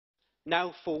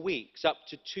Now for weeks, up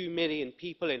to 2 million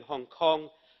people in Hong Kong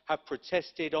have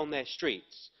protested on their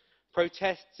streets,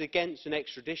 protests against an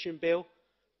extradition bill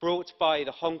brought by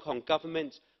the Hong Kong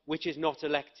government, which is not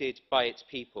elected by its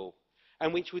people,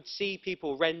 and which would see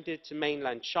people rendered to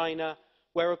mainland China,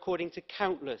 where, according to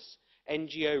countless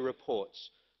NGO reports,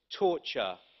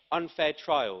 torture, unfair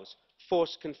trials,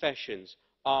 forced confessions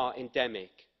are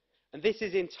endemic. And this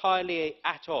is entirely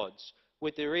at odds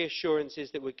with the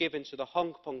reassurances that were given to the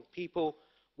Hong Kong people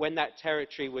when that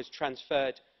territory was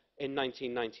transferred in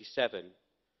 1997.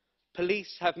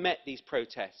 Police have met these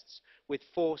protests with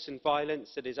force and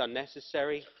violence that is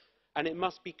unnecessary, and it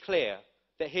must be clear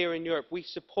that here in Europe we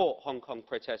support Hong Kong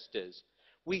protesters.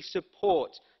 We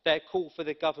support their call for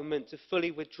the government to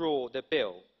fully withdraw the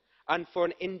bill and for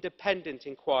an independent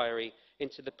inquiry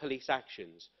into the police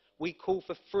actions. We call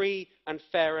for free and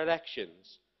fair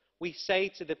elections. We say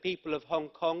to the people of Hong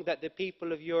Kong that the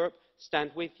people of Europe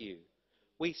stand with you.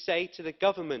 We say to the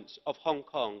governments of Hong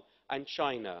Kong and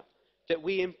China that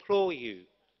we implore you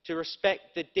to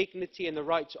respect the dignity and the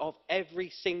rights of every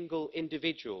single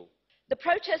individual. The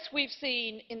protests we've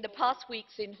seen in the past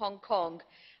weeks in Hong Kong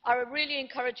are a really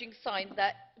encouraging sign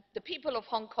that the people of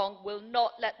Hong Kong will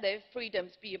not let their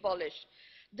freedoms be abolished.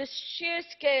 The sheer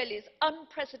scale is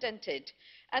unprecedented,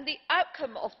 and the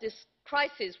outcome of this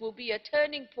crisis will be a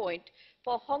turning point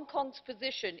for Hong Kong's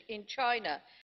position in China